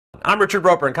I'm Richard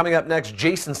Roeper, and coming up next,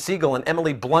 Jason Segel and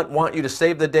Emily Blunt want you to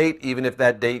save the date, even if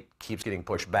that date keeps getting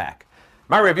pushed back.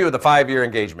 My review of the 5-year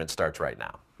engagement starts right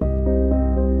now.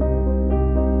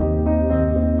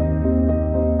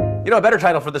 You know, a better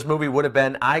title for this movie would have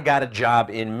been I Got a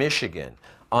Job in Michigan.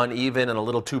 Uneven and a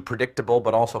little too predictable,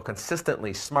 but also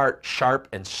consistently smart, sharp,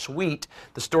 and sweet.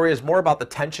 The story is more about the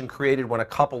tension created when a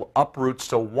couple uproots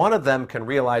so one of them can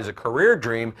realize a career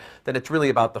dream than it's really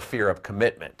about the fear of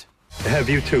commitment. Have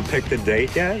you two picked a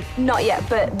date yet? Not yet,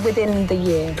 but within the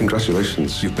year.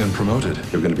 Congratulations, you've been promoted.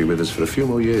 You're going to be with us for a few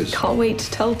more years. Can't wait to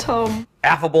tell Tom.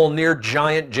 Affable near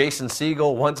giant Jason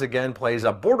Segel once again plays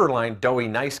a borderline doughy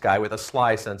nice guy with a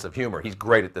sly sense of humor. He's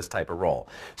great at this type of role.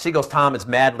 Segel's Tom is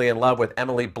madly in love with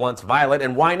Emily Blunt's Violet,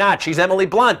 and why not? She's Emily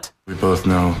Blunt. We both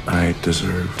know I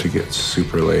deserve to get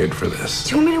super laid for this.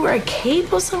 Do you want me to wear a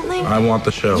cape or something? I want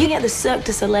the show. You get the Cirque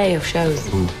du Soleil of shows.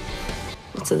 Ooh.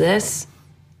 Lots of this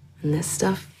and this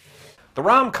stuff. The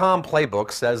rom-com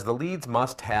playbook says the leads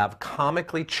must have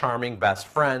comically charming best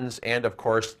friends and, of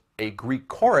course, a Greek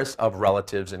chorus of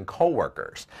relatives and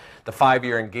co-workers. The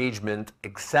 5-year engagement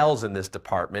excels in this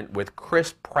department, with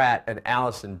Chris Pratt and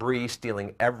Alison Brie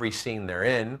stealing every scene they're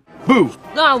in. Boo!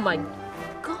 Oh my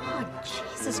God,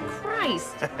 Jesus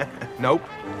Christ. Nope.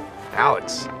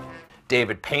 Alex.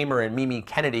 David Paymer and Mimi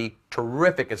Kennedy,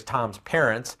 terrific as Tom's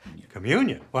parents.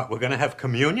 Communion? What, we're going to have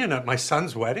communion at my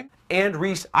son's wedding? And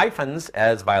Rhys Ifans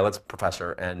as Violet's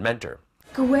professor and mentor.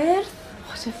 Gwyrth?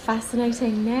 What a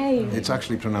fascinating name. It's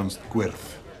actually pronounced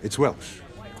Gwyrth. It's Welsh.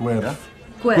 Gwyrth.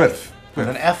 Gwyrth. With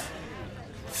an F.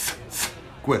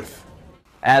 Gwyrth.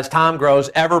 As Tom grows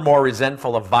ever more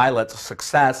resentful of Violet's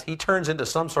success, he turns into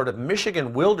some sort of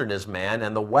Michigan wilderness man,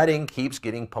 and the wedding keeps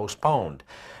getting postponed.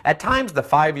 At times, the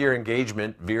 5-year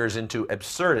engagement veers into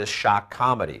absurdist shock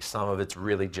comedy. Some of it's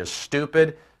really just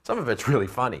stupid, some of it's really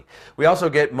funny. We also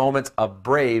get moments of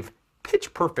brave,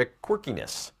 pitch-perfect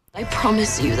quirkiness. I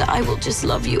promise you that I will just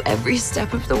love you every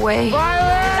step of the way.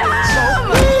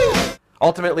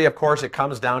 Ultimately, of course, it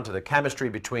comes down to the chemistry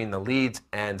between the leads,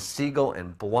 and Segel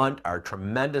and Blunt are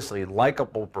tremendously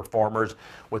likable performers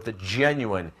with a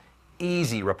genuine,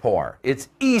 easy rapport. It's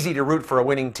easy to root for a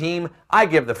winning team. I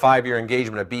give the 5-year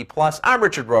engagement a B+. I'm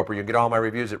Richard Roeper. You can get all my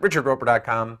reviews at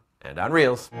richardroeper.com and on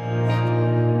Reels.